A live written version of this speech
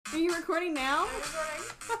Are you recording now?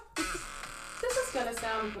 This is gonna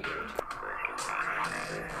sound weird.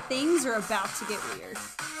 Things are about to get weird.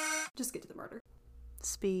 Just get to the murder.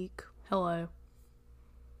 Speak. Hello.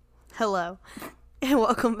 Hello. And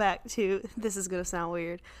welcome back to This Is Gonna Sound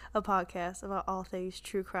Weird, a podcast about all things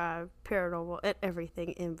true crime, paranormal, and everything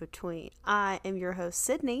in between. I am your host,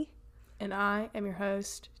 Sydney. And I am your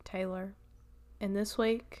host, Taylor. And this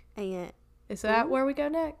week, And, is that where we go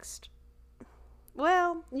next?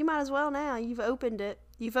 well, you might as well now. You've opened it.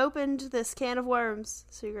 You've opened this can of worms,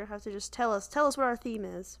 so you're gonna have to just tell us what our theme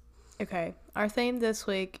is. Okay, our theme this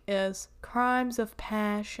week is crimes of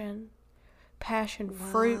passion. Passion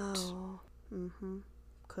fruit. Mm-hmm.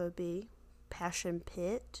 Could be. Passion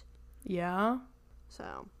pit. Yeah.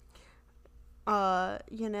 So,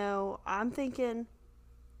 I'm thinking,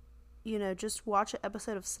 just watch an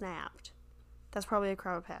episode of Snapped. That's probably a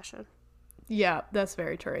crime of passion. Yeah, that's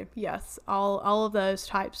very true. Yes, all of those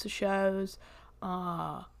types of shows,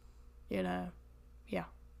 yeah.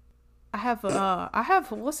 I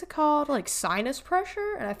have what's it called? Like sinus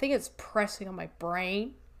pressure, and I think it's pressing on my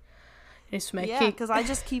brain. It's making because I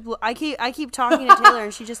just keep talking to Taylor,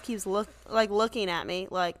 and she just keeps looking at me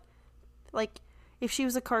like if she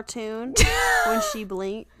was a cartoon when she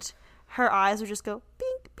blinked, her eyes would just go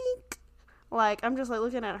bink bink. Like I'm just like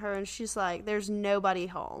looking at her, and she's like, "There's nobody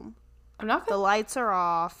home. The lights are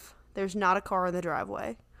off. There's not a car in the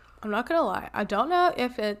driveway." I'm not gonna lie. I don't know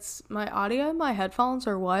if it's my audio in my headphones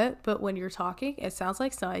or what, but when you're talking, it sounds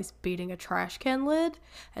like somebody's beating a trash can lid,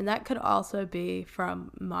 and that could also be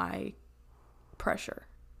from my pressure.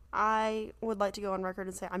 I would like to go on record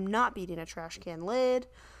and say I'm not beating a trash can lid.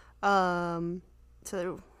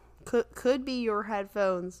 So could be your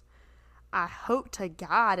headphones. I hope to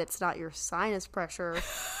God it's not your sinus pressure.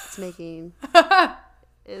 It's making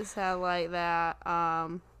it sound like that.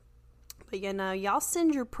 But y'all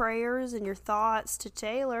send your prayers and your thoughts to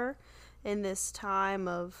Taylor in this time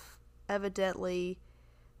of evidently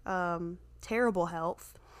terrible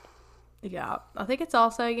health. Yeah, I think it's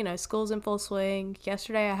also, school's in full swing.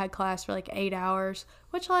 Yesterday I had class for 8 hours,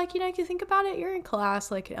 which if you think about it, you're in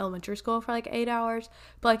class in elementary school for 8 hours,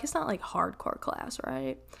 but it's not hardcore class,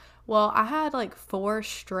 right? Well, I had 4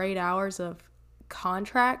 straight hours of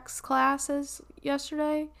contracts classes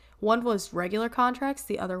yesterday. One was regular contracts,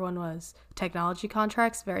 the other one was technology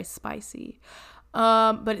contracts, very spicy.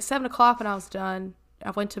 But at 7 o'clock when I was done,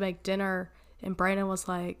 I went to make dinner, and Brandon was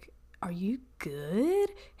like, "Are you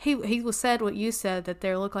good?" He said what you said, that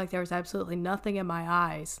there looked like there was absolutely nothing in my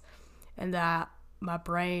eyes, and that my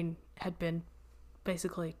brain had been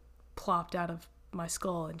basically plopped out of my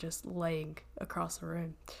skull and just laying across the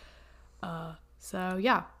room. So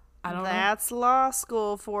yeah, I don't know. That's law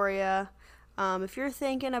school for you. If you're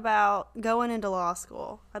thinking about going into law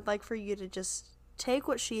school, I'd like for you to just take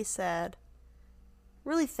what she said,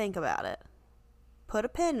 really think about it, put a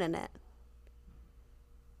pin in it,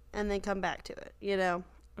 and then come back to it,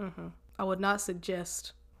 Mm-hmm. I would not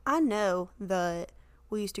suggest. I know that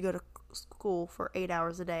we used to go to school for 8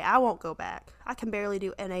 hours a day. I won't go back. I can barely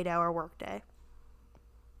do an 8-hour workday.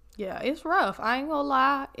 Yeah, it's rough. I ain't gonna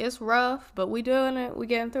lie. It's rough, but we doing it. We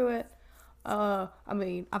getting through it. I've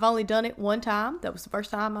only done it one time. That was the first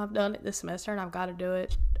time I've done it this semester, and I've got to do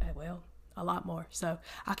it, a lot more. So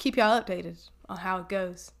I'll keep y'all updated on how it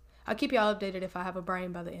goes. I'll keep y'all updated if I have a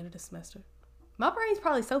brain by the end of the semester. My brain's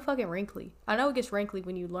probably so fucking wrinkly. I know it gets wrinkly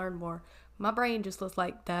when you learn more. My brain just looks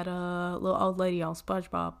like that little old lady on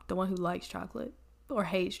SpongeBob, the one who likes chocolate or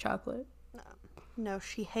hates chocolate. No,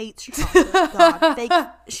 she hates chocolate. God, fake.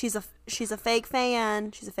 She's a fake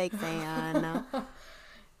fan. She's a fake fan.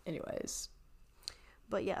 Anyways.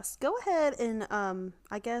 But yes, go ahead and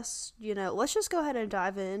I guess, let's just go ahead and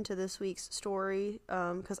dive into this week's story,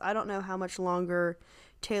 because I don't know how much longer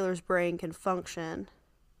Taylor's brain can function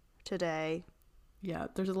today. Yeah,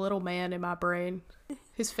 there's a little man in my brain.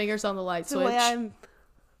 His finger's on the light switch. I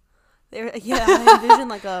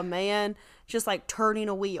envision a man just turning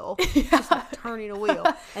a wheel. Just turning a wheel.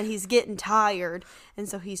 And he's getting tired, and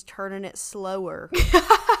so he's turning it slower.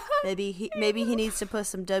 Maybe he needs to put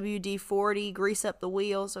some WD-40, grease up the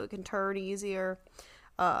wheel so it can turn easier.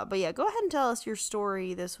 But yeah, go ahead and tell us your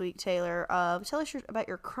story this week, Taylor. Tell us about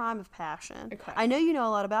your crime of passion. Okay. I know you know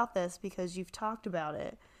a lot about this because you've talked about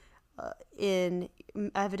it in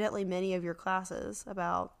evidently many of your classes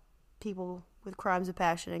about people with crimes of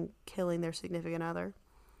passion and killing their significant other.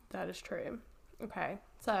 That is true. Okay,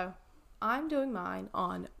 so I'm doing mine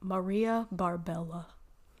on Maria Barbella.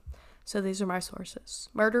 So these are my sources.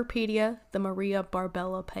 Murderpedia, the Maria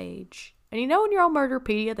Barbella page, And you know when you're on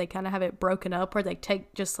Murderpedia, they kind of have it broken up where they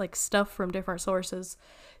take just like stuff from different sources.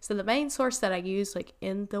 So the main source that I used like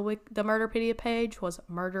in the Murderpedia page was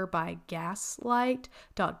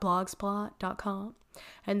murderbygaslight.blogspot.com.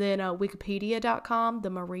 And then wikipedia.com, the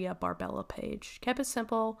Maria Barbella page. Kept it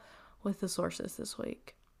simple with the sources this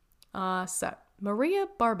week. So Maria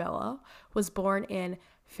Barbella was born in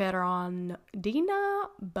Ferrandina,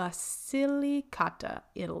 Basilicata,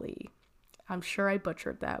 Italy. I'm sure I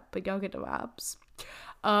butchered that, but y'all get the vibes.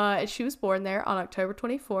 She was born there on October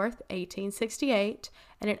 24th, 1868.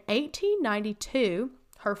 And in 1892,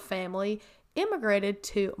 her family immigrated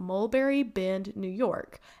to Mulberry Bend, New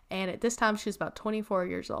York. And at this time, she was about 24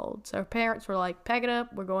 years old. So her parents were like, pack it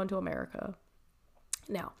up, we're going to America.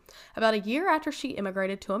 Now, about a year after she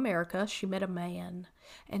immigrated to America, she met a man.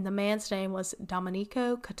 And the man's name was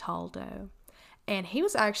Domenico Cataldo. And he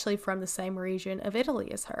was actually from the same region of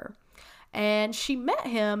Italy as her. And she met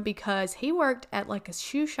him because he worked at like a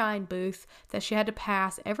shoe shine booth that she had to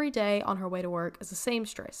pass every day on her way to work as a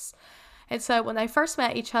seamstress. And so when they first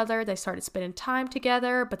met each other, they started spending time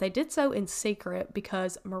together, but they did so in secret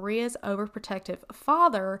because Maria's overprotective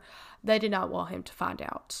father, they did not want him to find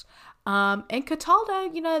out. And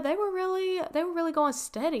Cataldo, you know, they were really going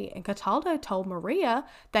steady. And Cataldo told Maria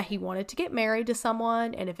that he wanted to get married to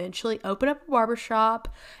someone and eventually open up a barbershop.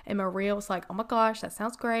 And Maria was like, oh my gosh, that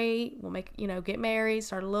sounds great. We'll get married,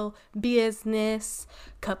 start a little business,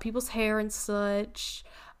 cut people's hair and such.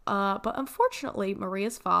 But unfortunately,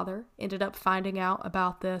 Maria's father ended up finding out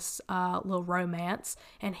about this little romance.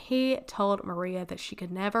 And he told Maria that she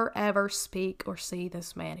could never, ever speak or see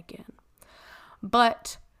this man again.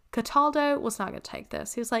 But Cataldo was not going to take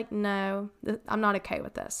this. He was like, no, I'm not okay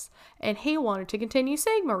with this. And he wanted to continue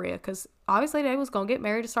seeing Maria because obviously they was going to get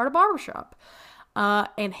married to start a barbershop.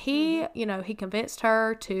 And he convinced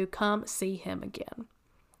her to come see him again.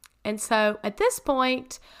 And so at this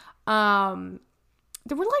point, the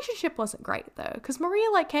relationship wasn't great though, because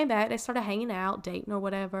Maria came back, they started hanging out, dating or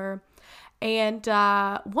whatever. And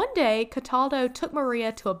one day, Cataldo took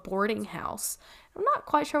Maria to a boarding house. I'm not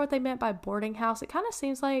quite sure what they meant by boarding house. It kind of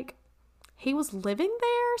seems like he was living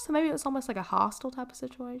there, so maybe it was almost like a hostel type of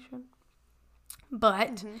situation.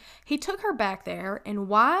 But he took her back there, and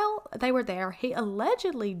while they were there, he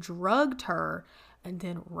allegedly drugged her and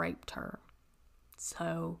then raped her.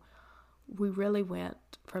 So we really went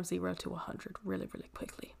from 0 to 100 really, really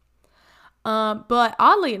quickly. But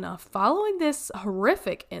oddly enough, following this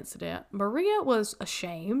horrific incident, Maria was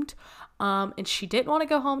ashamed, and she didn't want to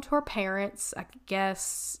go home to her parents. I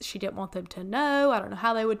guess she didn't want them to know. I don't know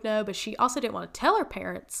how they would know, but she also didn't want to tell her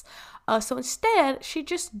parents. So instead, she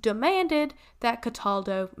just demanded that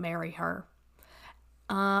Cataldo marry her.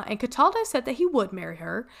 And Cataldo said that he would marry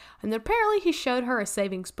her, and then apparently he showed her a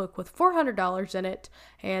savings book with $400 in it,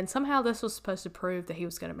 and somehow this was supposed to prove that he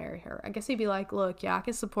was going to marry her. I guess he'd be like, look, yeah, I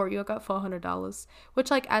can support you, I got $400,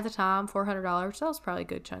 which at the time, $400, that was probably a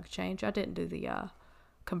good chunk of change. I didn't do the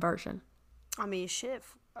conversion. I mean, shit,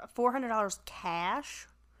 $400 cash?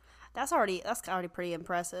 That's already pretty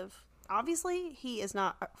impressive. Obviously, he is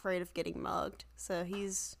not afraid of getting mugged, so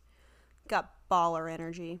he's got baller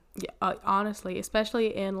energy. Yeah, honestly,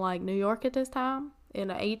 especially in New York at this time in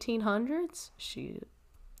the 1800s. Shoot.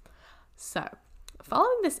 So,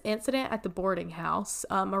 following this incident at the boarding house,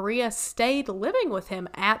 Maria stayed living with him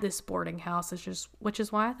at this boarding house, which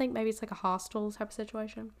is why I think maybe it's like a hostel type of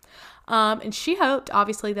situation. And she hoped,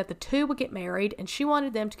 obviously, that the two would get married, and she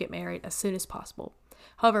wanted them to get married as soon as possible.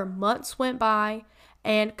 However, months went by,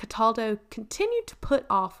 and Cataldo continued to put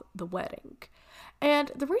off the wedding.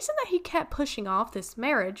 And the reason that he kept pushing off this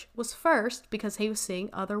marriage was first because he was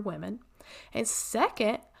seeing other women, and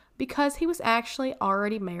second because he was actually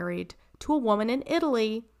already married to a woman in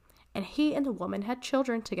Italy, and he and the woman had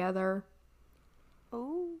children together.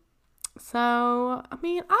 Oh. So, I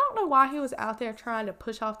mean, I don't know why he was out there trying to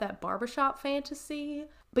push off that barbershop fantasy.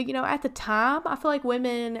 But, at the time, I feel like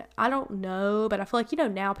women, I don't know, but I feel like,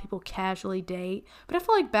 now people casually date. But I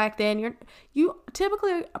feel like back then, you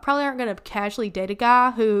typically probably aren't going to casually date a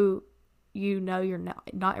guy who you're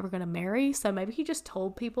not ever going to marry. So maybe he just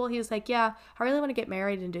told people, he was like, yeah, I really want to get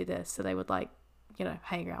married and do this. So they would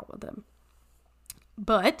hang out with him.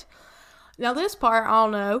 But now this part, I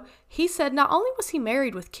don't know. He said not only was he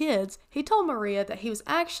married with kids, he told Maria that he was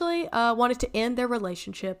actually wanted to end their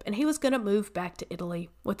relationship and he was going to move back to Italy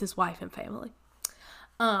with his wife and family.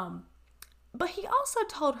 But he also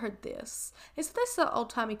told her this. This is an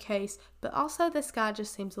old-timey case, but also this guy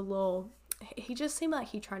just seems he just seemed like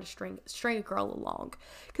he tried to string a girl along.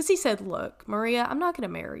 Because he said, look, Maria, I'm not going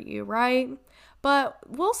to marry you, right? But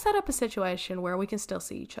we'll set up a situation where we can still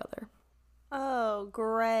see each other. Oh,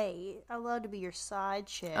 great. I love to be your side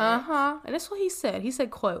chick. Uh-huh. And that's what he said. He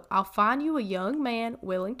said, quote, I'll find you a young man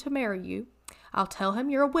willing to marry you. I'll tell him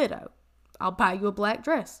you're a widow. I'll buy you a black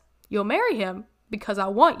dress. You'll marry him because I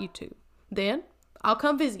want you to. Then I'll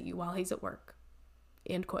come visit you while he's at work.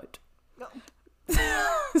 End quote.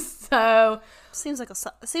 So, Seems like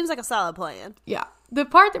a solid plan. yeah. The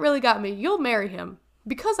part that really got me, you'll marry him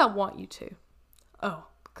because I want you to. Oh,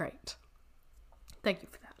 great. Thank you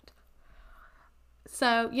for that.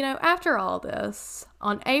 So, after all this,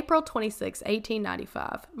 on April 26,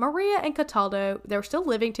 1895, Maria and Cataldo, they were still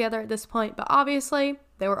living together at this point, but obviously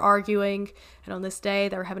they were arguing. And on this day,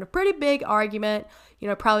 they were having a pretty big argument,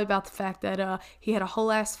 probably about the fact that he had a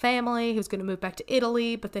whole ass family. He was going to move back to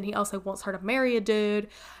Italy, but then he also wants her to marry a dude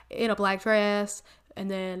in a black dress and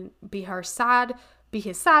then be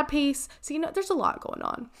his side piece. So, there's a lot going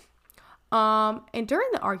on. And during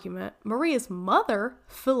the argument, Maria's mother,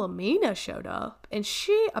 Philomena, showed up, and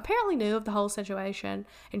she apparently knew of the whole situation,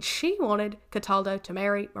 and she wanted Cataldo to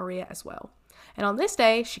marry Maria as well. And on this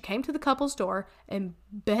day, she came to the couple's door and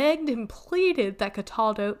begged and pleaded that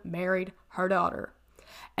Cataldo married her daughter.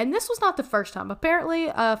 And this was not the first time. Apparently,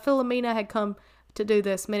 Philomena had come to do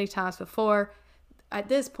this many times before. At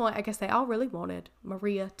this point, I guess they all really wanted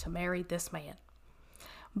Maria to marry this man.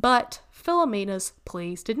 But Philomena's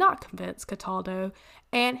pleas did not convince Cataldo,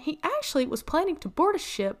 and he actually was planning to board a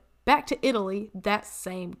ship back to Italy that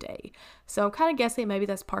same day. So I'm kind of guessing maybe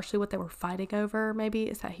that's partially what they were fighting over, maybe,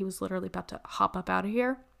 is that he was literally about to hop up out of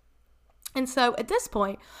here. And so at this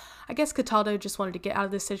point, I guess Cataldo just wanted to get out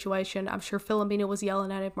of this situation. I'm sure Philomena was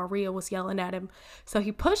yelling at him, Maria was yelling at him. So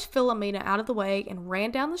he pushed Philomena out of the way and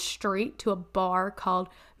ran down the street to a bar called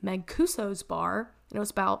Mancuso's Bar. And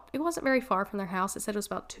it wasn't very far from their house. It said it was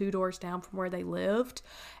about 2 doors down from where they lived.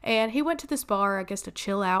 And he went to this bar, I guess, to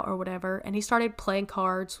chill out or whatever. And he started playing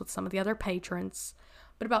cards with some of the other patrons.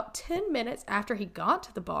 But about 10 minutes after he got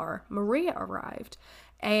to the bar, Maria arrived.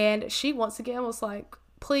 And she once again was like,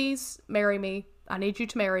 please marry me. I need you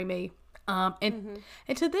to marry me. And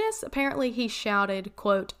to this, apparently he shouted,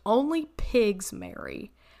 quote, only pigs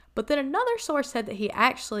marry. But then another source said that he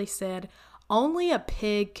actually said, only a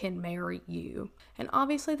pig can marry you. And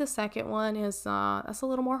obviously the second one is, that's a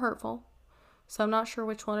little more hurtful. So I'm not sure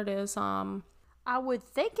which one it is. I would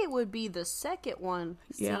think it would be the second one,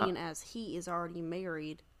 Yeah. seeing as he is already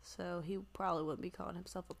married. So he probably wouldn't be calling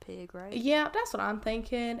himself a pig, right? Yeah, that's what I'm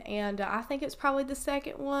thinking. And I think it's probably the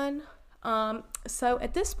second one. So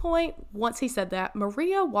at this point, once he said that,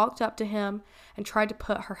 Maria walked up to him and tried to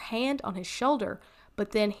put her hand on his shoulder.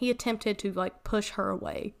 But then he attempted to push her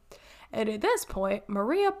away. And at this point,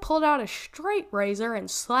 Maria pulled out a straight razor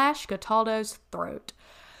and slashed Cataldo's throat.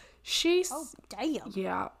 Oh, damn.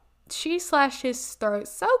 Yeah. She slashed his throat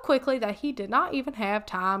so quickly that he did not even have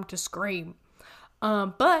time to scream.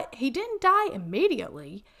 But he didn't die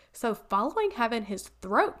immediately. So following having his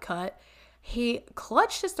throat cut, he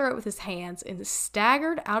clutched his throat with his hands and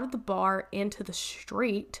staggered out of the bar into the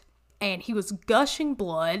street. And he was gushing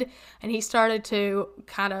blood. And he started to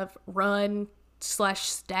kind of run /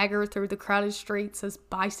 stagger through the crowded streets as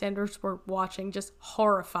bystanders were watching, just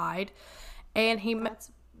horrified. And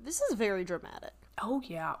This is very dramatic. oh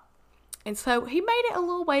yeah. And so he made it a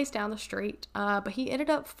little ways down the street, but he ended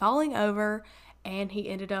up falling over and he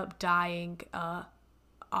ended up dying,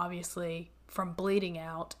 obviously, from bleeding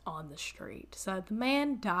out on the street. So the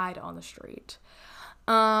man died on the street.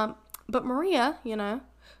 But Maria,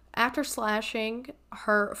 after slashing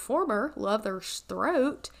her former lover's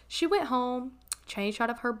throat, she went home, changed out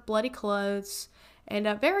of her bloody clothes, and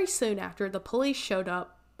very soon after, the police showed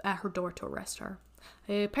up at her door to arrest her.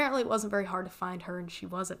 Apparently, it wasn't very hard to find her, and she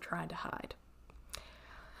wasn't trying to hide.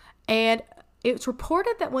 And it's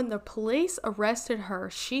reported that when the police arrested her,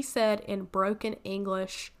 she said in broken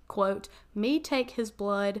English, quote, me take his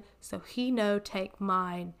blood, so he no take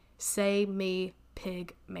mine, say me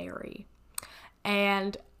pig Mary.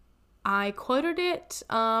 And I quoted it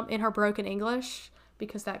in her broken English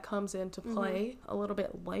because that comes into play a little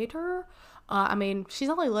bit later. She's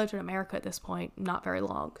only lived in America at this point, not very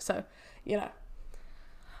long. So,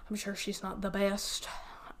 I'm sure she's not the best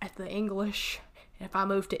at the English. If I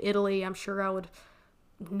moved to Italy, I'm sure I would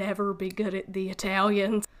never be good at the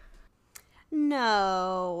Italian.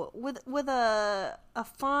 No, with a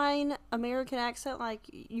fine American accent like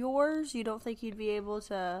yours, you don't think you'd be able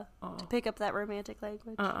to pick up that romantic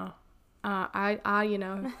language?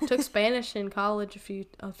 I took Spanish in college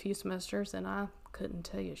a few semesters, and I couldn't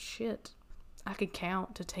tell you shit. I could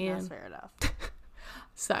count to 10. That's fair enough.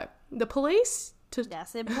 So the police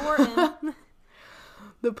That's important.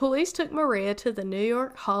 The police took Maria to the New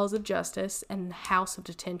York Halls of Justice and House of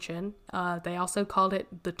Detention. They also called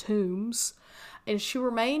it the Tombs. And she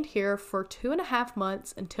remained here for 2.5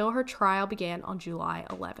 months until her trial began on July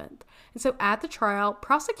 11th. And so at the trial,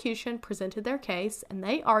 prosecution presented their case, and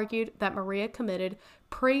they argued that Maria committed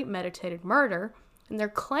premeditated murder. And their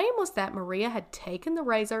claim was that Maria had taken the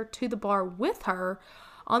razor to the bar with her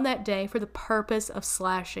on that day for the purpose of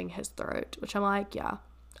slashing his throat, which I'm like, yeah,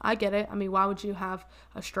 I get it. I mean, why would you have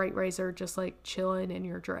a straight razor just like chilling in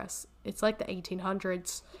your dress? It's like the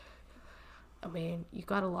 1800s. I mean, you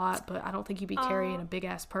got a lot, but I don't think you'd be carrying a big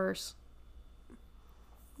ass purse.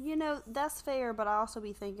 You know, that's fair, but I also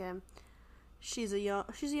be thinking she's a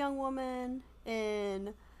young woman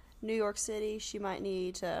in New York City. She might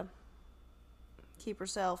need to keep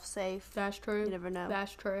herself safe. That's true. You never know.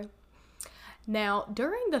 That's true. Now,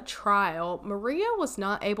 during the trial, Maria was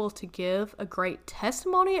not able to give a great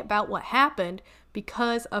testimony about what happened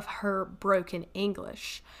because of her broken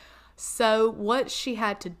English. So what she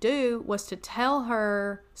had to do was to tell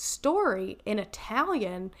her story in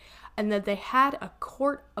Italian, and then they had a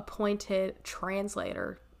court-appointed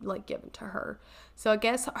translator like given to her. So I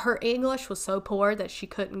guess her English was so poor that she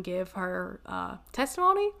couldn't give her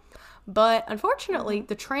testimony. But unfortunately,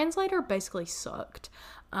 the translator basically sucked.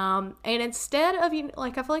 And instead of,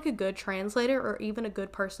 I feel like a good translator or even a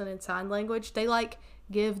good person in sign language, they like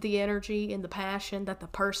give the energy and the passion that the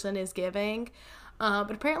person is giving.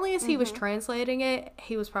 But apparently as he was translating it,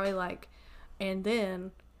 he was probably like, and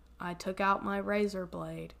then I took out my razor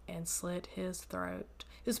blade and slit his throat.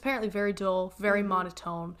 It was apparently very dull, very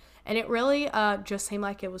monotone. And it really just seemed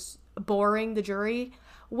like it was boring the jury,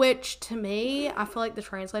 which to me, I feel like the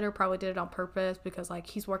translator probably did it on purpose because like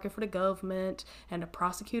he's working for the government and the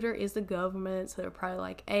prosecutor is the government. So they're probably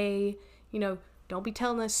like, don't be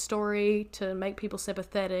telling this story to make people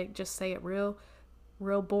sympathetic. Just say it real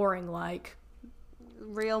boring, like.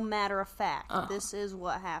 Real matter of fact. This is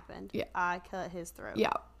what happened. Yeah. I cut his throat.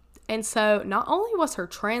 Yeah. And so not only was her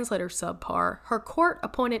translator subpar, her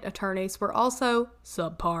court-appointed attorneys were also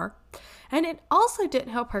subpar. And it also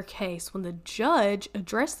didn't help her case when the judge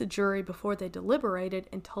addressed the jury before they deliberated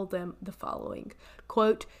and told them the following,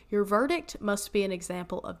 quote, "Your verdict must be an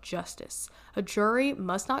example of justice. A jury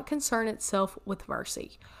must not concern itself with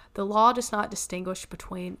mercy. The law does not distinguish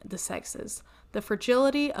between the sexes. The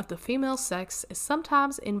fragility of the female sex is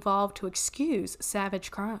sometimes involved to excuse savage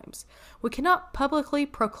crimes. We cannot publicly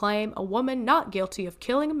proclaim a woman not guilty of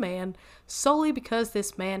killing a man solely because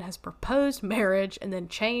this man has proposed marriage and then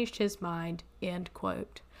changed his mind," end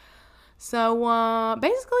quote. So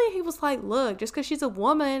basically he was like, look, just because she's a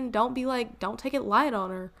woman, don't take it light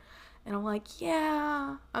on her. And I'm like,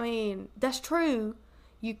 yeah, I mean, that's true.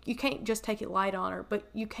 You can't just take it light on her, but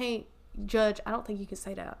you can't judge. I don't think you can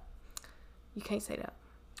say that. You can't say that.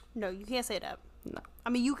 No, you can't say that. No. I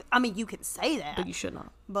mean, you can say that. But you should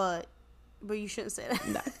not. But you shouldn't say that.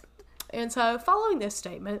 No. And so, following this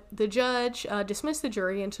statement, the judge dismissed the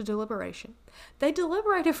jury into deliberation. They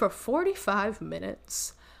deliberated for 45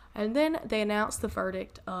 minutes, and then they announced the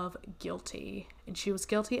verdict of guilty. And she was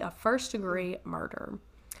guilty of first-degree murder.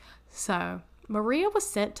 So, Maria was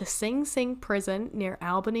sent to Sing Sing Prison near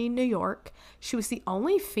Albany, New York. She was the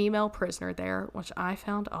only female prisoner there, which I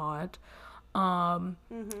found odd.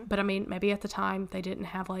 But I mean, maybe at the time they didn't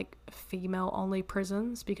have like female only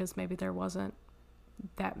prisons because maybe there wasn't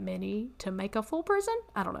that many to make a full prison.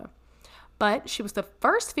 I don't know. But she was the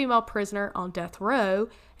first female prisoner on death row,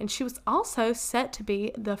 and she was also set to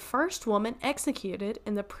be the first woman executed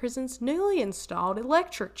in the prison's newly installed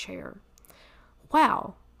electric chair.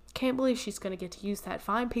 Wow. Can't believe she's going to get to use that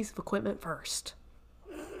fine piece of equipment first.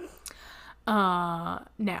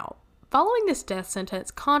 Now, following this death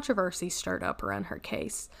sentence, controversy stirred up around her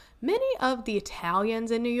case. Many of the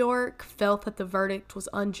Italians in New York felt that the verdict was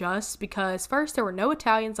unjust because, first, there were no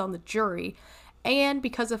Italians on the jury, and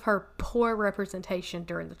because of her poor representation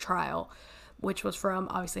during the trial, which was from,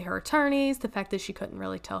 obviously, her attorneys, the fact that she couldn't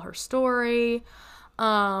really tell her story.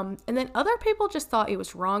 And then other people just thought it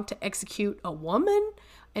was wrong to execute a woman,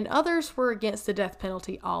 and others were against the death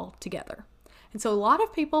penalty altogether. And so a lot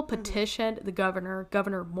of people petitioned the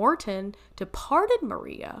Governor Morton, to pardon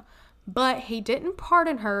Maria, but he didn't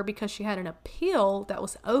pardon her because she had an appeal that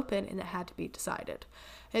was open and that had to be decided.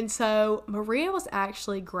 And so Maria was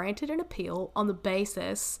actually granted an appeal on the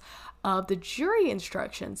basis of the jury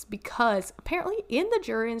instructions because apparently in the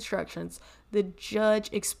jury instructions, the judge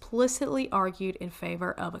explicitly argued in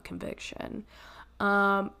favor of a conviction.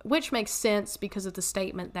 Which makes sense because of the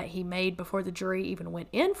statement that he made before the jury even went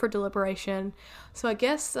in for deliberation. So I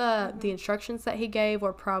guess the instructions that he gave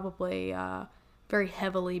were probably very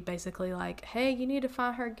heavily basically like, hey, you need to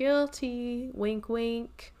find her guilty, wink,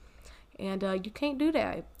 wink. And you can't do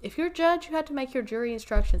that. If you're a judge, you have to make your jury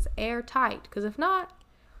instructions airtight, because if not,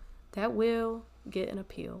 that will get an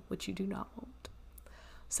appeal, which you do not want.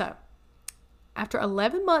 So, after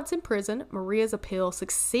 11 months in prison, Maria's appeal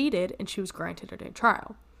succeeded and she was granted a new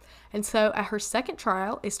trial. And so, at her second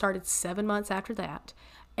trial, it started 7 months after that.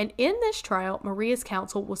 And in this trial, Maria's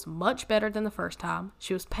counsel was much better than the first time.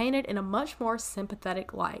 She was painted in a much more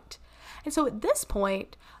sympathetic light. And so at this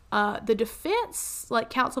point, the defense, like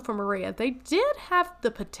counsel for Maria, they did have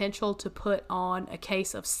the potential to put on a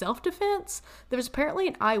case of self-defense. There was apparently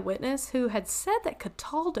an eyewitness who had said that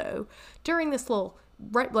Cataldo, during this little,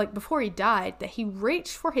 right, like before he died, that he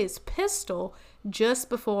reached for his pistol just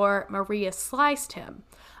before Maria sliced him.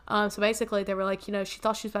 So basically they were like, you know, she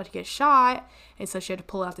thought she was about to get shot, and so she had to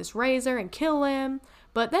pull out this razor and kill him.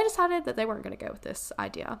 But they decided that they weren't going to go with this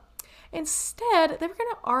idea. Instead, they were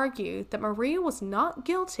going to argue that Maria was not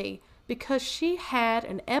guilty because she had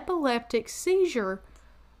an epileptic seizure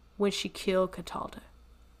when she killed Cataldo.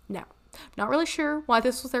 Now, not really sure why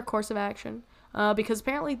this was their course of action, because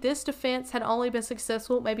apparently this defense had only been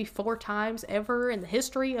successful maybe 4 times ever in the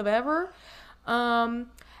history of ever, and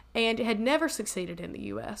it had never succeeded in the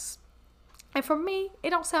U.S. And for me, it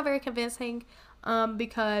don't sound very convincing,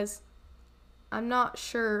 because I'm not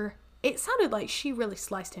sure. It sounded like she really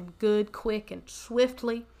sliced him good, quick, and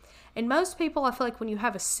swiftly. And most people, I feel like when you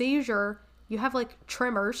have a seizure, you have like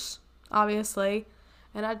tremors, obviously.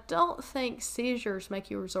 And I don't think seizures make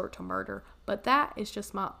you resort to murder. But that is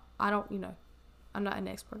just I'm not an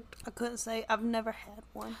expert. I couldn't say. I've never had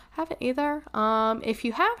one. Haven't either. If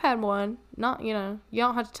you have had one, you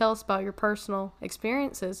don't have to tell us about your personal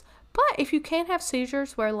experiences. But if you can have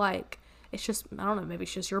seizures where like, it's just, I don't know, maybe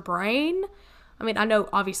it's just your brain. I mean, I know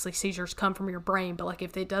obviously seizures come from your brain, but like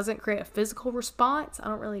if it doesn't create a physical response, I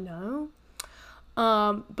don't really know.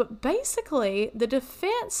 But basically, the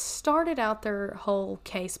defense started out their whole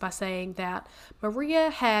case by saying that Maria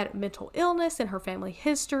had mental illness in her family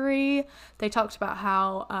history. They talked about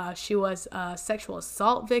how she was a sexual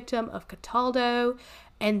assault victim of Cataldo,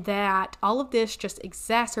 and that all of this just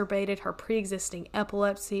exacerbated her pre-existing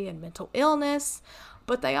epilepsy and mental illness.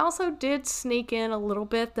 But they also did sneak in a little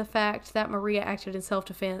bit the fact that Maria acted in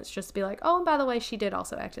self-defense, just to be like, oh, and by the way, she did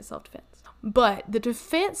also act in self-defense. But the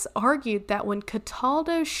defense argued that when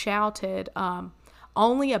Cataldo shouted,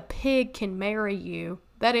 only a pig can marry you,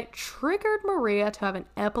 that it triggered Maria to have an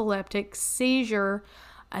epileptic seizure,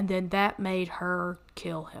 and then that made her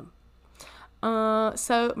kill him.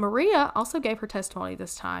 So Maria also gave her testimony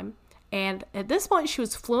this time. And at this point, she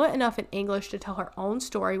was fluent enough in English to tell her own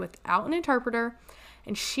story without an interpreter.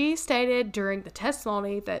 And she stated during the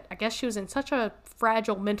testimony that I guess she was in such a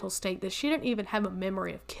fragile mental state that she didn't even have a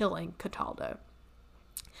memory of killing Cataldo.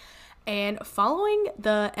 And following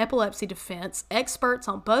the epilepsy defense, experts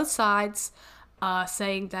on both sides,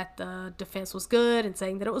 saying that the defense was good and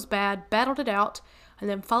saying that it was bad, battled it out. And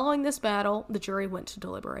then following this battle, the jury went to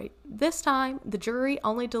deliberate. This time, the jury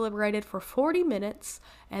only deliberated for 40 minutes,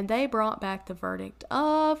 and they brought back the verdict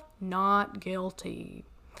of not guilty.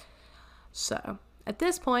 So, at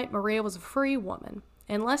this point, Maria was a free woman.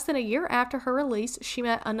 And less than a year after her release, she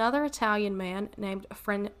met another Italian man named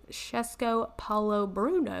Francesco Paolo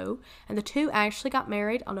Bruno, and the two actually got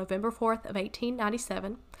married on November 4th of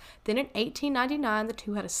 1897. Then in 1899, the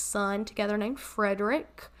two had a son together named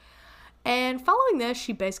Frederick. And following this,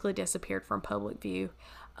 she basically disappeared from public view.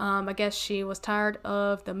 I guess she was tired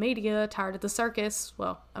of the media, tired of the circus.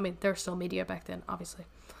 Well, I mean, there was still media back then, obviously.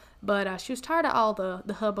 But she was tired of all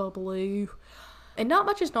the hullabaloo. And not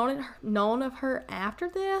much is known of her after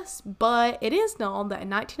this, but it is known that in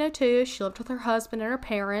 1902, she lived with her husband and her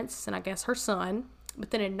parents, and I guess her son.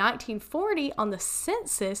 But then in 1940, on the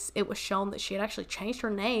census, it was shown that she had actually changed her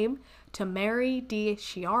name to Mary de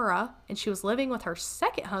Chiara, and she was living with her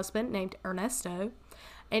second husband named Ernesto.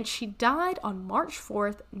 And she died on March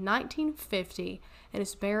 4th, 1950, and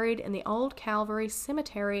is buried in the Old Calvary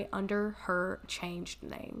Cemetery under her changed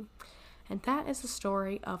name. And that is the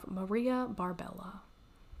story of Maria Barbella.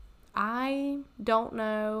 I don't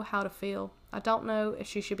know how to feel. I don't know if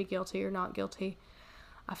she should be guilty or not guilty.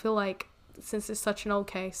 I feel like since it's such an old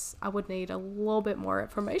case, I would need a little bit more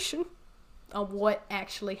information on what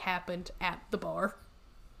actually happened at the bar.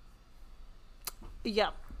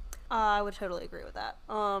 Yeah, I would totally agree with that.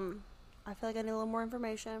 I feel like I need a little more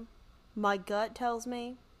information. My gut tells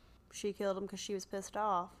me she killed him because she was pissed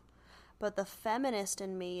off. But the feminist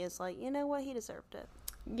in me is like, you know what? He deserved it.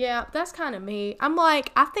 Yeah, that's kind of me. I'm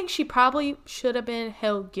like, I think she probably should have been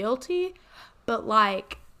held guilty, but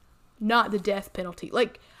like, not the death penalty.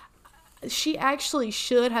 Like, she actually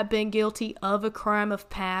should have been guilty of a crime of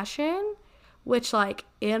passion, which, like,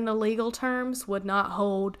 in the legal terms would not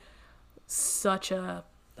hold such a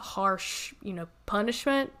harsh,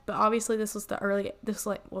 punishment. But obviously this was late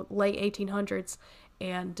 1800s,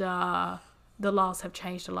 and the laws have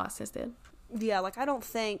changed a lot since then. Yeah, like, I don't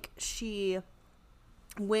think she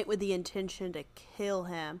went with the intention to kill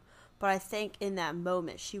him, but I think in that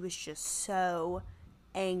moment she was just so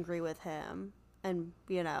angry with him and,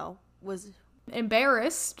 was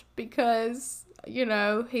embarrassed because,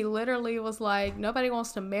 he literally was like, nobody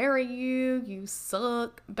wants to marry you, you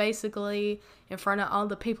suck, basically, in front of all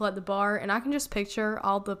the people at the bar. And I can just picture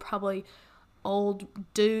all the probably old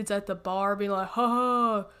dudes at the bar being like,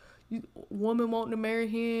 ha, woman wanting to marry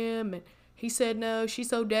him, and he said no, she's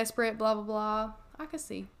so desperate, blah blah blah. I could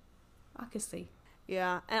see.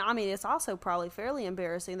 Yeah, and I mean, it's also probably fairly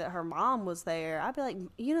embarrassing that her mom was there. I'd be like,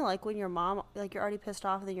 like when your mom, like, you're already pissed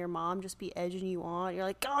off and then your mom just be edging you on. You're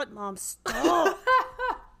like, God, Mom, stop.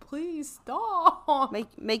 Please stop.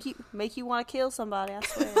 Make you want to kill somebody, I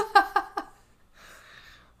swear.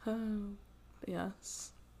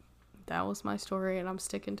 Yes. That was my story, and I'm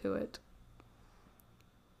sticking to it.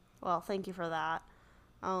 Well, thank you for that.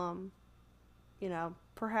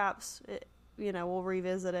 Perhaps we'll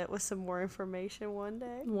revisit it with some more information one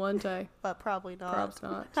day. One day. But probably not. Perhaps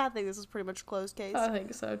not. I think this is pretty much a closed case. I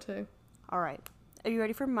think so, too. All right. Are you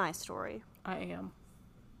ready for my story? I am.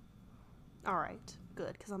 All right.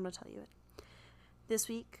 Good, because I'm going to tell you it. This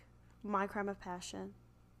week, my crime of passion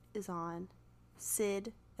is on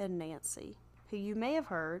Sid and Nancy, who you may have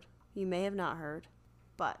heard, you may have not heard,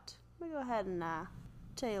 but let me go ahead and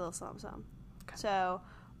tell you a little something. Okay. So,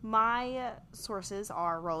 my sources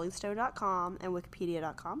are rollingstone.com and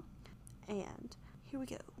wikipedia.com. And here we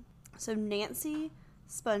go. So Nancy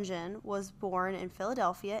Spungen was born in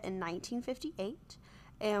Philadelphia in 1958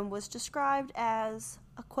 and was described as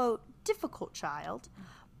a, quote, difficult child,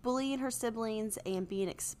 bullying her siblings and being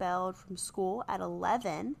expelled from school at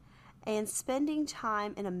 11 and spending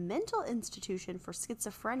time in a mental institution for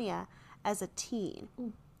schizophrenia as a teen.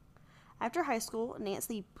 Ooh. After high school,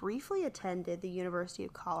 Nancy briefly attended the University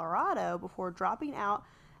of Colorado before dropping out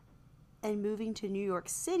and moving to New York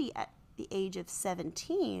City at the age of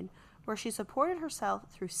 17, where she supported herself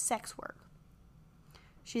through sex work.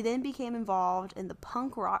 She then became involved in the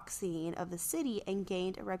punk rock scene of the city and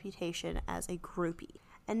gained a reputation as a groupie.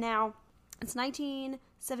 And now, it's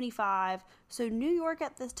 1975, so New York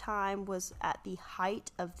at this time was at the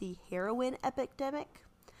height of the heroin epidemic.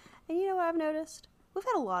 And you know what I've noticed? We've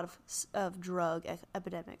had a lot of drug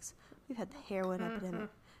epidemics. We've had the heroin epidemic,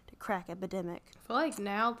 the crack epidemic. I feel like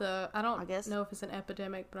now I don't know if it's an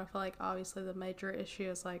epidemic, but I feel like obviously the major issue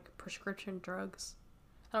is like prescription drugs.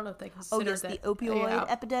 I don't know if they consider that. The opioid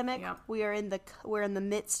epidemic. Yeah. We're in the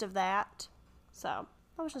midst of that. So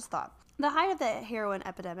that was just thought. The height of the heroin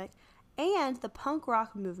epidemic and the punk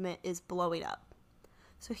rock movement is blowing up.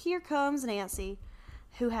 So here comes Nancy,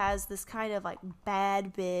 who has this kind of like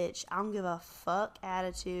bad bitch, I don't give a fuck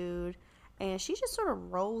attitude, and she just sort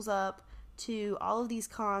of rolls up to all of these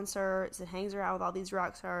concerts and hangs around with all these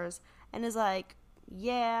rock stars and is like,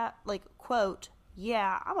 yeah, like, quote,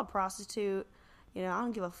 yeah, I'm a prostitute, I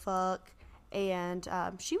don't give a fuck. And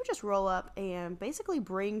she would just roll up and basically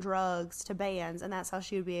bring drugs to bands, and that's how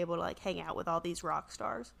she would be able to like hang out with all these rock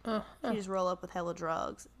stars. She'd just roll up with hella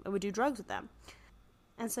drugs and would do drugs with them.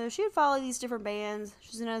 And so she would follow these different bands. She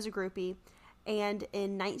was known as a groupie. And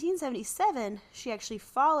in 1977, she actually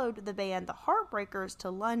followed the band The Heartbreakers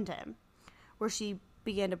to London, where she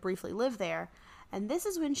began to briefly live there. And this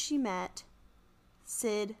is when she met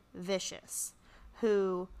Sid Vicious,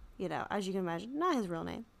 who, as you can imagine, not his real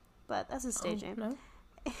name, but that's his stage name. No.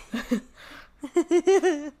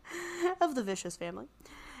 Of the Vicious family.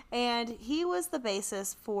 And he was the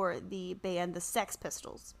bassist for the band The Sex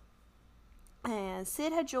Pistols. And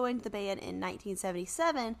Sid had joined the band in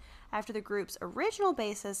 1977 after the group's original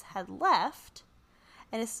bassist had left.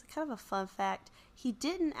 And it's kind of a fun fact, he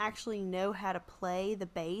didn't actually know how to play the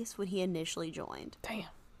bass when he initially joined. Damn.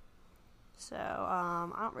 So,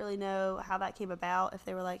 I don't really know how that came about, if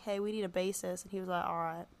they were like, hey, we need a bassist, and he was like,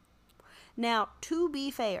 alright. Now, to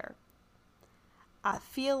be fair, I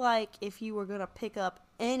feel like if you were going to pick up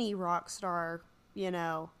any rock star,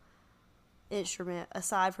 instrument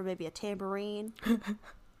aside from maybe a tambourine,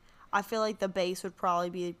 I feel like the bass would probably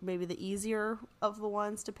be maybe the easier of the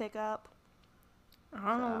ones to pick up.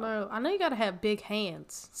 I don't know. I know you gotta have big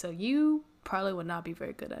hands, so you probably would not be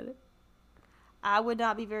very good at it. I would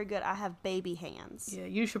not be very good. I have baby hands. Yeah,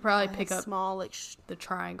 you should probably pick up small, like the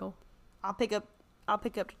triangle. I'll pick up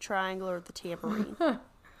the triangle or the tambourine.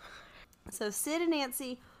 So Sid and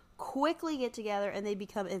Nancy quickly get together and they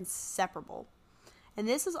become inseparable. And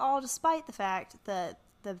this is all despite the fact that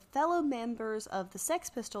the fellow members of the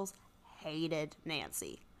Sex Pistols hated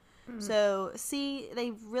Nancy. So,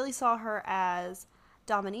 they really saw her as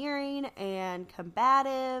domineering and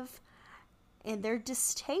combative, and their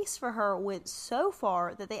distaste for her went so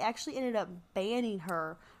far that they actually ended up banning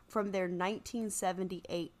her from their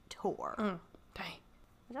 1978 tour. Dang.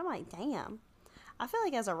 Which I'm like, damn. I feel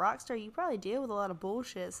like as a rock star, you probably deal with a lot of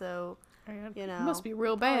bullshit, so, you know. It must be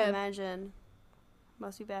real I bad. imagine.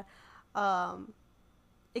 Must be bad.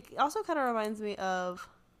 It also kind of reminds me of,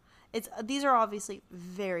 these are obviously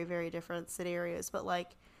very, very different scenarios, but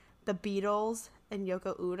like the Beatles and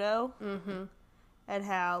Yoko Ono, and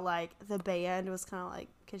how like the band was kind of like,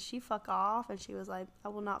 can she fuck off? And she was like, I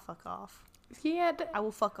will not fuck off. Yeah. I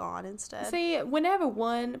will fuck on instead. See, whenever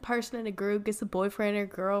one person in a group gets a boyfriend or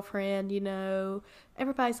girlfriend, you know,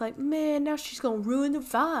 everybody's like, man, now she's going to ruin the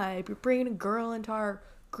vibe. You're bringing a girl into our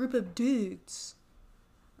group of dudes.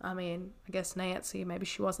 I mean, I guess Nancy, maybe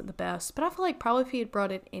she wasn't the best. But I feel like probably if he had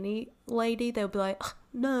brought in any lady, they would be like,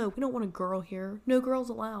 no, we don't want a girl here. No girls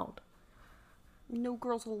allowed. No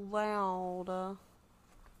girls allowed.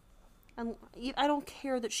 And I don't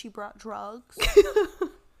care that she brought drugs.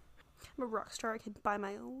 I'm a rock star. I can buy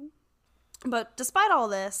my own. But despite all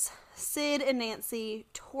this, Sid and Nancy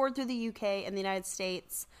toured through the UK and the United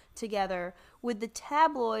States together, with the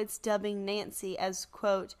tabloids dubbing Nancy as,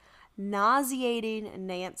 quote, nauseating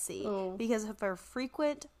Nancy because of her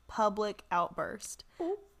frequent public outburst.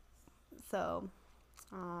 So,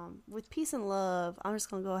 with peace and love, I'm just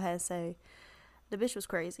going to go ahead and say the bitch was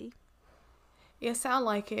crazy. Yeah, sound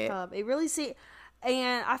like it. It really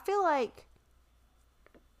and I feel like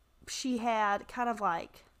she had kind of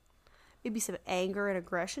like maybe some anger and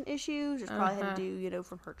aggression issues, which probably had to do, you know,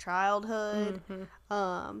 from her childhood,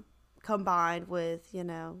 combined with, you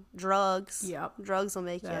know, drugs. Yep. Drugs will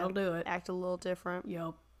make That'll you do it. act a little different.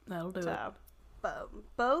 Yep, that'll do it.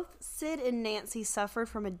 Both Sid and Nancy suffered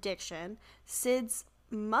from addiction. Sid's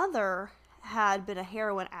mother had been a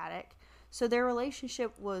heroin addict, so their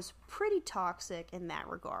relationship was pretty toxic in that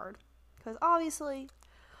regard. Because obviously,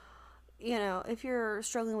 you know, if you're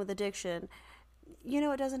struggling with addiction, you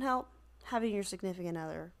know it doesn't help having your significant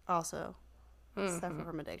other also suffer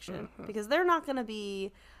from addiction. Because they're not going to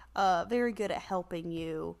be very good at helping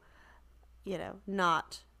you, you know,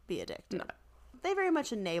 not be addicted. No. They very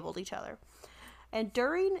much enabled each other. And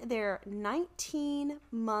during their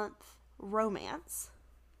 19-month romance,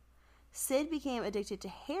 Sid became addicted to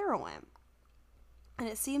heroin. And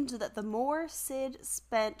it seemed that the more Sid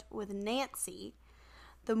spent with Nancy,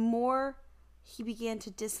 the more he began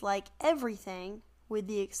to dislike everything with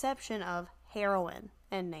the exception of heroin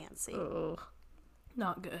and Nancy. Ugh.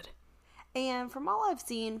 Not good. And from all I've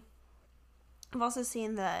seen, I've also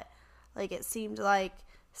seen that, like, it seemed like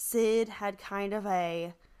Sid had kind of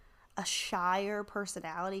a shyer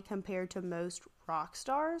personality compared to most rock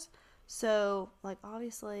stars. So, like,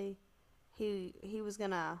 obviously, he was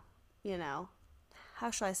gonna, you know, how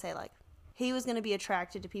should I say, like, he was gonna be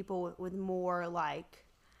attracted to people with more, like,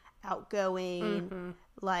 outgoing,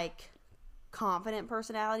 like, confident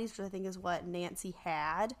personalities, which I think is what Nancy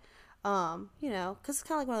had. You know, because it's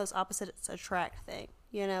kind of like one of those opposites attract thing.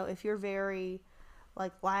 You know, if you're very,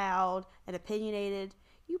 like, loud and opinionated,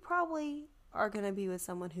 you probably are going to be with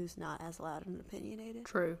someone who's not as loud and opinionated.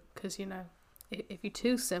 True, because, you know, if you're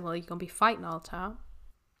too similar, you're going to be fighting all the time.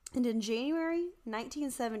 And in January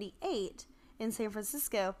 1978, in San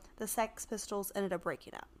Francisco, the Sex Pistols ended up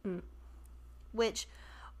breaking up. Which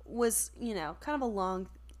was, you know, kind of a long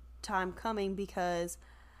time coming, because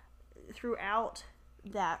throughout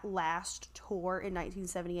that last tour in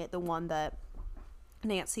 1978, the one that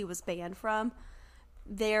Nancy was banned from,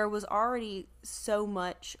 there was already so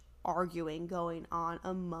much arguing going on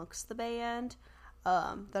amongst the band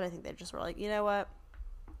that I think they just were like, you know what,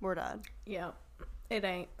 we're done. Yeah, it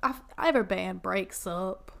ain't. Every band breaks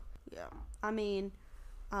up. Yeah, I mean,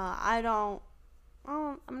 I'm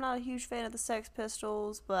not a huge fan of the Sex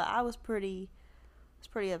Pistols, but I was pretty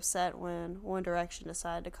upset when One Direction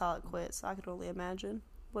decided to call it quits. So I could only imagine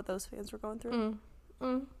what those fans were going through.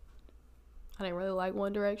 I didn't really like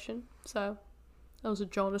One Direction, so that was a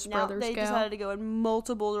Jonas Brothers They gal. decided to go in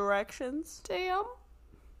multiple directions. Damn.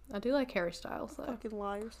 I do like Harry Styles, though. Fucking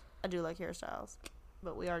liars. I do like hairstyles,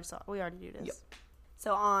 but we already knew this. Yep.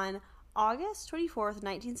 So on August 24th,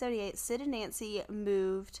 1978, Sid and Nancy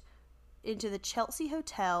moved into the Chelsea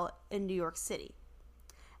Hotel in New York City.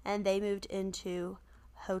 And they moved into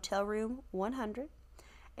Hotel Room 100.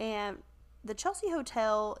 And the Chelsea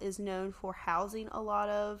Hotel is known for housing a lot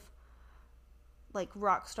of like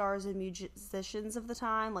rock stars and musicians of the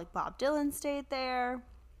time, like Bob Dylan stayed there.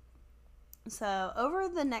 So over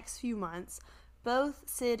the next few months, both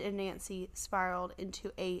Sid and Nancy spiraled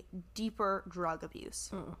into a deeper drug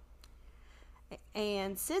abuse.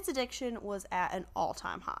 And Sid's addiction was at an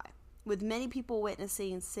all-time high, with many people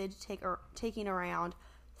witnessing Sid taking around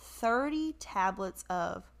 30 tablets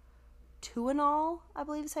of Tuinal, I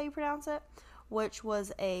believe is how you pronounce it, which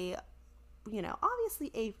was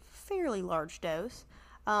obviously a fairly large dose,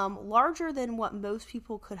 larger than what most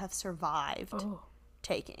people could have survived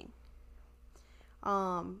taking.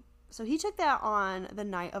 So he took that on the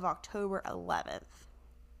night of October 11th,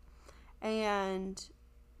 and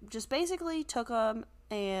just basically took them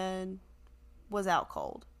and was out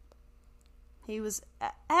cold. He was,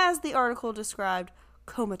 as the article described,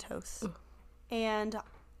 comatose. And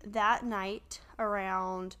that night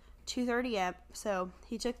around 2:30 a.m., so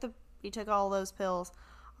he took all those pills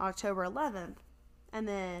on October 11th, and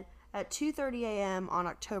then at 2:30 a.m. on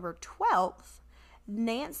October 12th,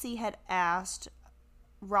 Nancy had asked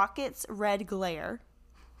Rockets Red Glare,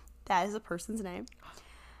 that is a person's name,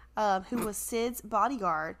 who was Sid's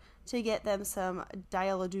bodyguard, to get them some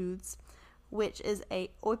Dialadudes, which is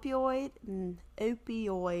a opioid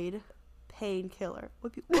painkiller.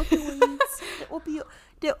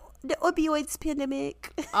 The opioids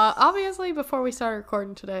pandemic. Obviously, before we started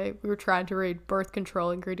recording today, we were trying to read birth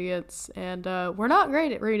control ingredients, and we're not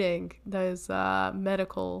great at reading those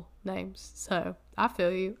medical names. So I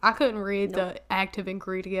feel you. I couldn't read the active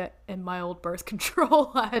ingredient in my old birth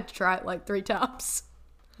control. I had to try it like 3 times.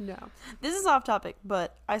 No. This is off topic,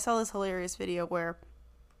 but I saw this hilarious video where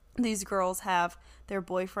these girls have their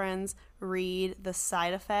boyfriends read the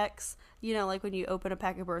side effects. You know, like when you open a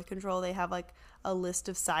pack of birth control, they have like a list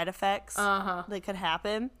of side effects that could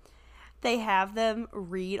happen. They have them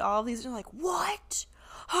read all of these. They're like, what?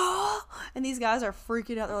 Huh? And these guys are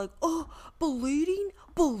freaking out. They're like, oh, bleeding?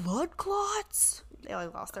 Blood clots? They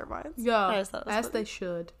like lost their minds. Yeah, as they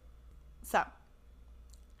should. So,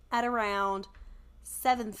 at around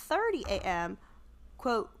 7:30 a.m.,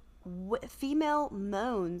 quote, female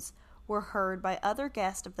moans were heard by other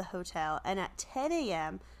guests of the hotel, and at 10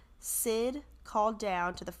 a.m., Sid called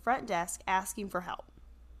down to the front desk asking for help.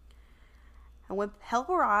 And when help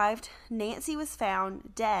arrived, Nancy was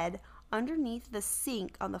found dead underneath the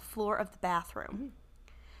sink on the floor of the bathroom.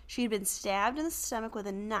 She had been stabbed in the stomach with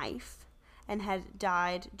a knife and had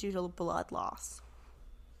died due to blood loss.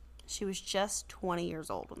 She was just 20 years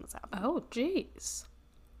old when this happened. Oh, jeez.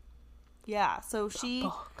 Yeah, so she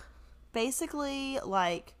basically,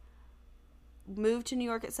 like, moved to New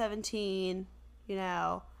York at 17, you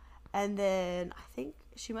know, and then I think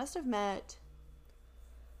she must have met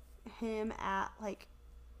him at, like,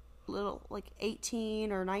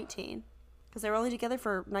 18 or 19, because they were only together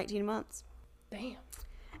for 19 months. Damn.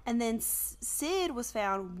 And then Sid was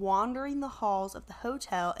found wandering the halls of the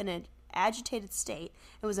hotel in an agitated state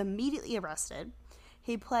and was immediately arrested.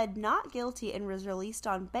 He pled not guilty and was released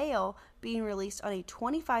on bail, being released on a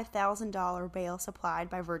 $25,000 bail supplied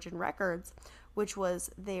by Virgin Records, which was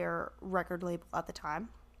their record label at the time.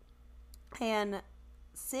 And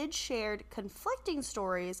Sid shared conflicting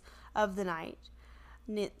stories of the night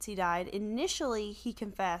Nancy died. Initially, he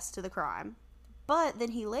confessed to the crime, but then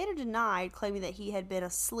he later denied, claiming that he had been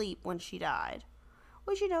asleep when she died.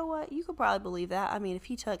 Which, you know what, you could probably believe that. I mean, if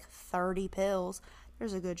he took 30 pills,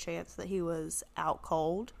 there's a good chance that he was out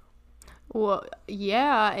cold. Well,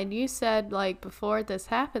 yeah, and you said, like, before this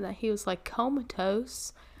happened that he was, like,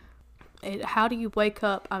 comatose. How do you wake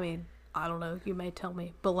up? I mean, I don't know, you may tell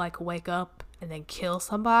me, but, like, wake up and then kill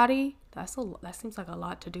somebody? That seems like a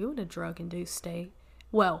lot to do in a drug-induced state.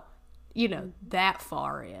 Well, you know, that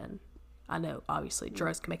far in. I know, obviously,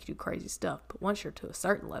 drugs can make you do crazy stuff, but once you're to a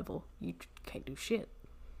certain level, you can't do shit.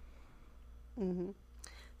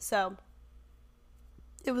 So,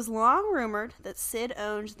 it was long rumored that Sid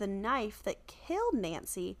owned the knife that killed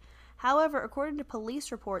Nancy. However, according to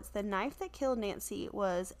police reports, the knife that killed Nancy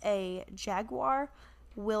was a Jaguar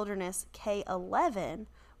Wilderness K11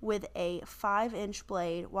 with a 5-inch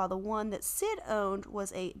blade, while the one that Sid owned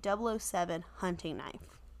was a 007 hunting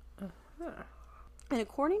knife. And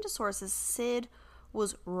according to sources, Sid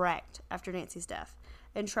was wrecked after Nancy's death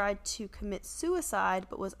and tried to commit suicide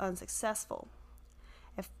but was unsuccessful.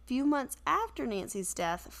 A few months after Nancy's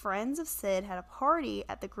death, friends of Sid had a party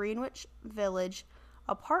at the Greenwich Village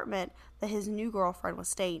apartment that his new girlfriend was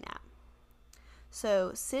staying at.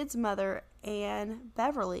 So Sid's mother, Anne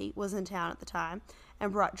Beverly, was in town at the time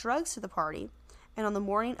and brought drugs to the party. And on the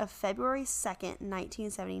morning of February 2nd,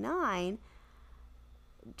 1979,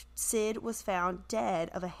 Sid was found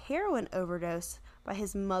dead of a heroin overdose by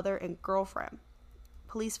his mother and girlfriend.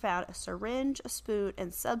 police found a syringe, a spoon,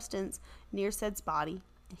 and substance near Sid's body,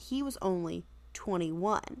 and he was only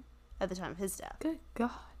 21 at the time of his death. Good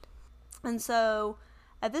God. And so,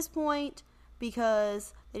 at this point,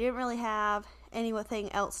 because they didn't really have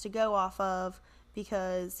anything else to go off of,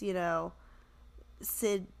 because, you know,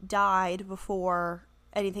 Sid died before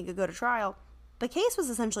anything could go to trial, the case was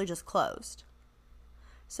essentially just closed.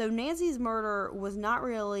 So Nancy's murder was not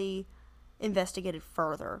really investigated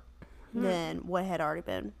further than what had already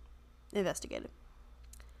been investigated,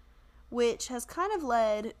 which has kind of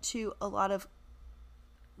led to a lot of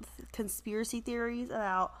conspiracy theories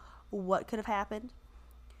about what could have happened.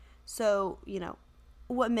 So, you know,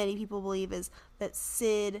 what many people believe is that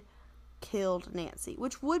Sid killed Nancy,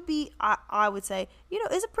 which would be, I would say, you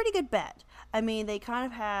know, is a pretty good bet. I mean, they kind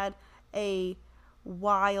of had a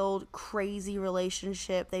wild, crazy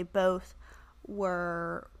relationship. They both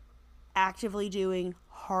were actively doing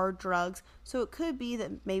hard drugs, so it could be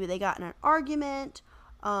that maybe they got in an argument,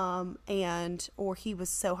 or he was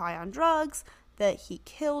so high on drugs that he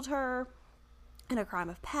killed her in a crime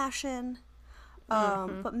of passion.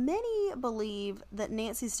 But many believe that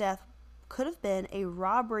Nancy's death could have been a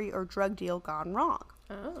robbery or drug deal gone wrong.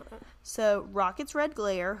 Oh. So Rocket's Red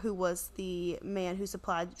Glare, who was the man who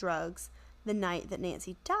supplied the drugs the night that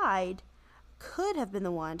Nancy died, could have been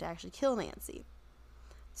the one to actually kill Nancy.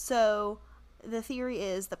 So the theory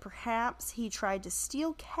is that perhaps he tried to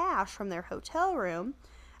steal cash from their hotel room,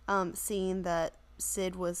 seeing that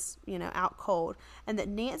Sid was, you know, out cold, and that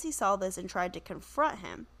Nancy saw this and tried to confront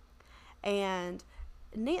him. And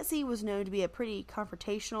Nancy was known to be a pretty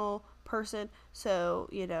confrontational person, so,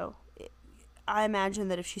 you know, I imagine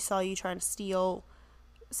that if she saw you trying to steal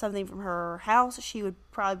something from her house, she would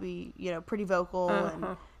probably be, you know, pretty vocal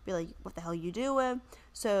and be like, what the hell are you doing?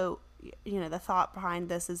 So, you know, the thought behind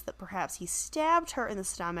this is that perhaps he stabbed her in the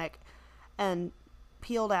stomach and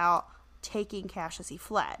peeled out, taking cash as he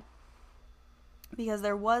fled, because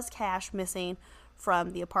there was cash missing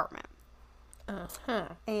from the apartment.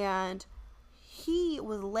 And he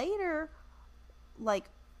was later, like,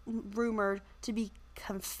 rumored to be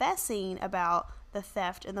confessing about the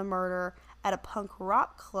theft and the murder at a punk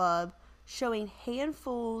rock club, showing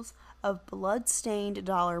handfuls of blood-stained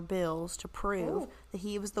dollar bills to prove that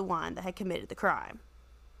he was the one that had committed the crime.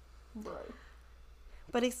 Right.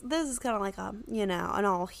 But this is kind of like a, you know, an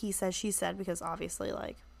all he said, she said, because obviously,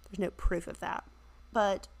 like, there's no proof of that.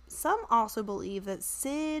 But some also believe that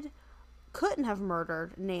Sid couldn't have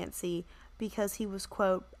murdered Nancy because he was,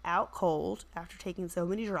 quote, out cold after taking so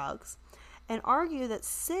many drugs, and argue that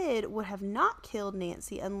Sid would have not killed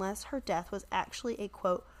Nancy unless her death was actually a,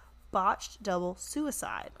 quote, botched double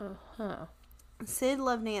suicide. Sid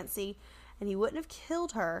loved Nancy, and he wouldn't have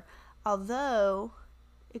killed her, although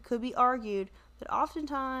it could be argued that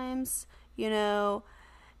oftentimes, you know,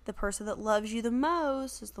 the person that loves you the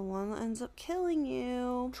most is the one that ends up killing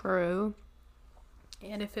you. True.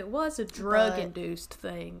 And if it was a drug-induced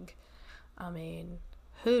thing, I mean,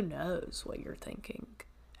 who knows what you're thinking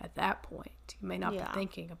at that point. You may not be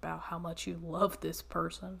thinking about how much you love this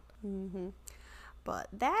person. But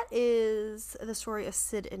that is the story of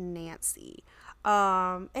Sid and Nancy.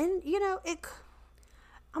 And, you know,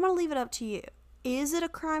 I'm going to leave it up to you. Is it a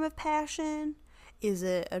crime of passion? Is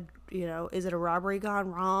it a robbery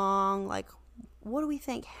gone wrong? Like, what do we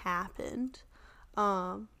think happened?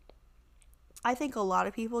 I think a lot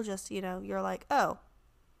of people just, you know, you're like, oh,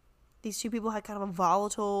 these two people had kind of a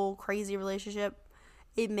volatile, crazy relationship.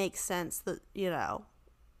 It makes sense that, you know,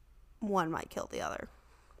 one might kill the other.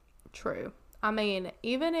 True. I mean,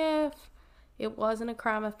 even if it wasn't a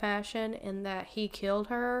crime of passion in that he killed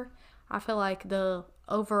her, I feel like the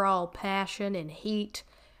overall passion and heat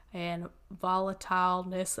and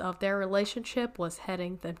volatileness of their relationship was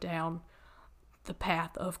heading them down the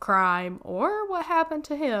path of crime, or what happened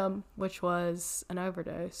to him, which was an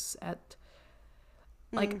overdose at,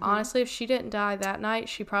 like, honestly, if she didn't die that night,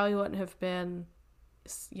 she probably wouldn't have been,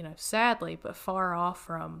 you know, sadly, but far off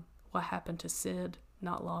from what happened to Sid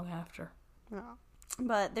not long after. Yeah.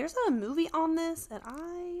 But there's a movie on this, and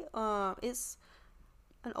it's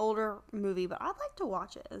an older movie, but I'd like to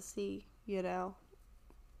watch it and see, you know.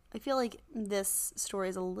 I feel like this story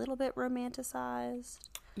is a little bit romanticized.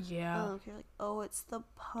 Yeah. You're like, oh, it's the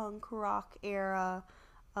punk rock era.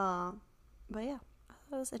 But yeah, I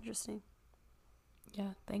thought it was interesting.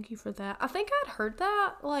 Yeah, thank you for that. I think I'd heard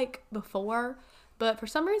that, like, before, but for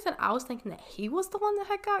some reason I was thinking that he was the one that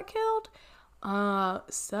had got killed.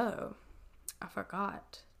 So I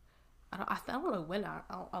forgot. I don't know when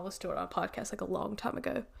I listened to it on a podcast, like, a long time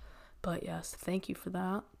ago. But yes, thank you for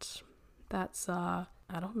that. That's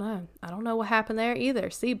I don't know. I don't know what happened there either.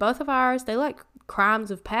 See, both of ours, they like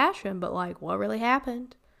crimes of passion, but like what really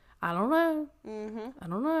happened? I don't know. I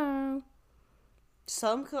don't know.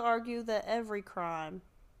 Some could argue that every crime,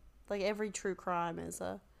 like every true crime, is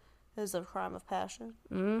a crime of passion.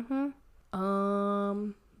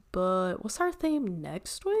 But what's our theme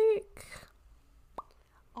next week?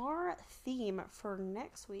 Our theme for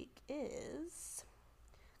next week is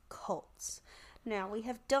cults. Now, we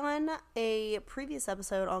have done a previous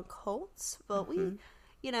episode on cults, but we,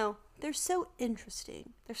 they're so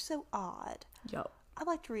interesting. They're so odd. Yup. I'd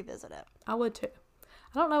like to revisit it. I would too.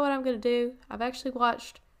 I don't know what I'm going to do. I've actually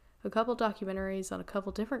watched a couple documentaries on a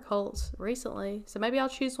couple different cults recently, so maybe I'll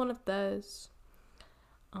choose one of those.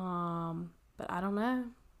 But I don't know.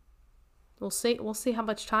 We'll see. We'll see how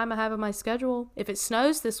much time I have in my schedule. If it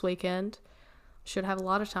snows this weekend, should have a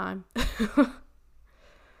lot of time.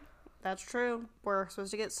 That's true. We're supposed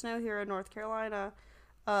to get snow here in North Carolina.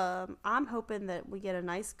 I'm hoping that we get a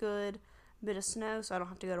nice, good bit of snow so I don't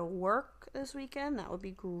have to go to work this weekend. That would be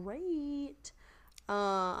great.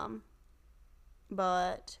 But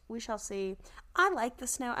we shall see. I like the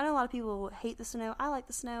snow. I know a lot of people hate the snow. I like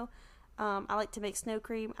the snow. I like to make snow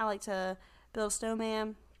cream. I like to build a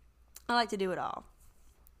snowman. I like to do it all.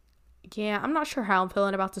 Yeah, I'm not sure how I'm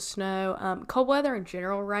feeling about the snow. Cold weather in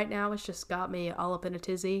general right now has just got me all up in a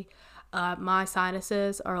tizzy. My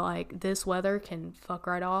sinuses are like, this weather can fuck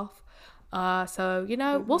right off. So,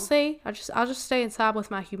 we'll see. I'll just stay inside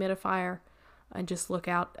with my humidifier and just look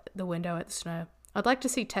out the window at the snow. I'd like to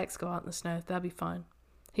see Tex go out in the snow. That'd be fun.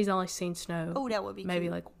 He's only seen snow. Oh, that would be maybe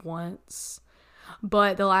cute. like once.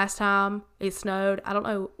 But the last time it snowed, I don't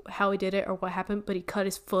know how he did it or what happened, but he cut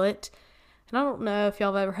his foot. And I don't know if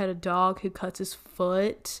y'all have ever had a dog who cuts his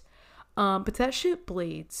foot. But that shit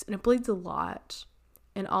bleeds. And it bleeds a lot.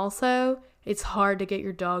 And also, it's hard to get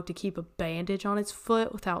your dog to keep a bandage on its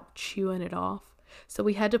foot without chewing it off. So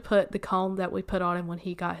we had to put the comb that we put on him when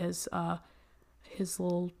he got his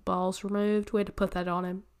little balls removed. We had to put that on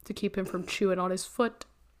him to keep him from chewing on his foot.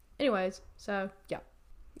 Anyways, so, yeah.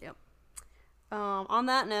 Yep. On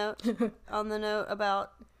that note, on the note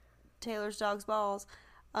about Taylor's dog's balls,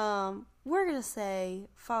 we're going to say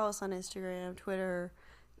follow us on Instagram, Twitter,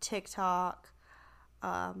 TikTok,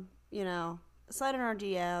 slide in our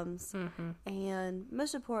DMs, and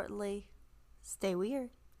most importantly, stay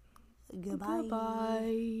weird. Goodbye.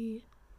 Goodbye.